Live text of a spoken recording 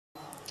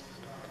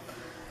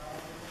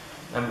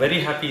I'm very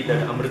happy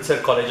that Amritsar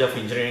College of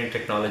Engineering and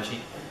Technology,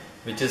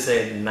 which is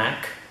a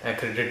NAC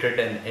accredited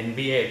and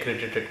NBA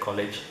accredited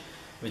college,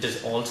 which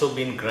has also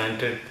been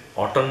granted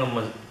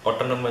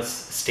autonomous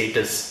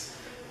status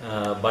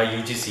by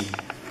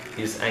UGC,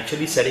 is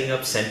actually setting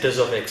up centers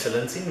of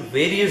excellence in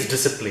various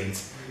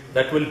disciplines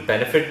that will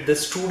benefit the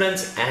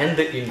students and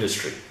the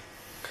industry.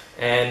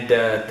 And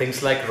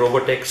things like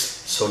robotics,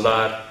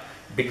 solar,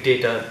 big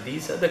data,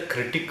 these are the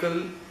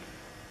critical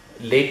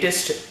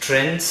latest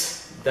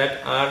trends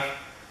that are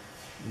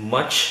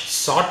much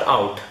sought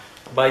out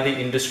by the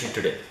industry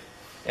today.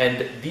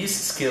 And these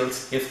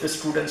skills, if the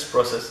students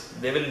process,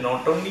 they will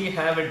not only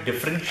have a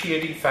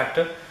differentiating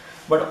factor,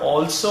 but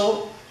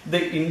also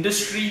the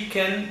industry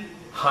can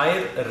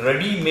hire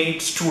ready-made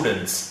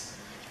students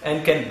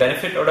and can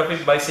benefit out of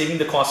it by saving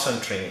the cost on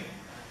training.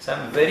 So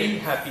I'm very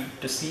happy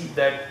to see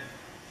that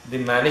the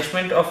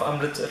management of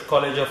Amritsar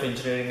College of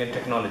Engineering and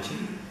Technology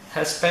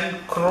has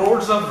spent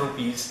crores of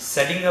rupees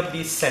setting up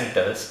these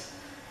centers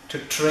to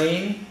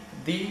train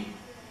the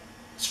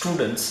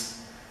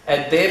students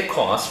at their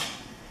cost,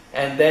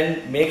 and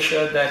then make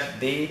sure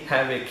that they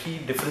have a key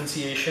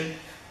differentiation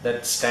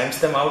that stands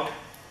them out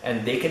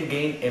and they can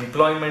gain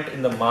employment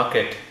in the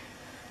market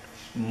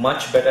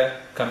much better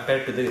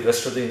compared to the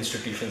rest of the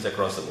institutions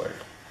across the world.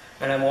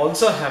 And I'm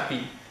also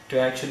happy to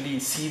actually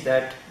see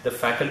that the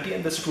faculty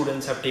and the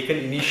students have taken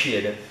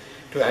initiative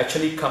to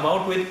actually come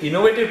out with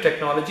innovative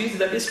technologies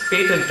that is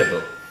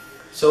patentable.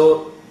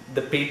 So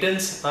the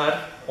patents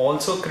are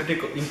also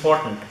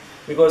important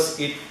because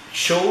it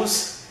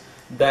shows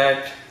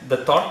that the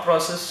thought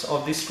process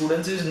of these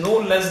students is no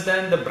less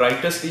than the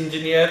brightest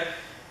engineer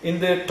in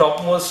the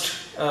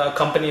topmost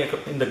company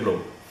in the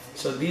globe.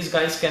 So these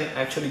guys can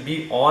actually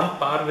be on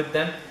par with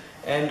them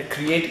and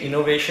create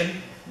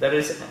innovation that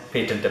is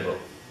patentable.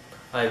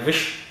 I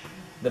wish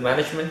the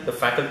management, the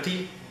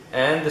faculty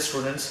and the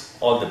students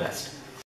all the best.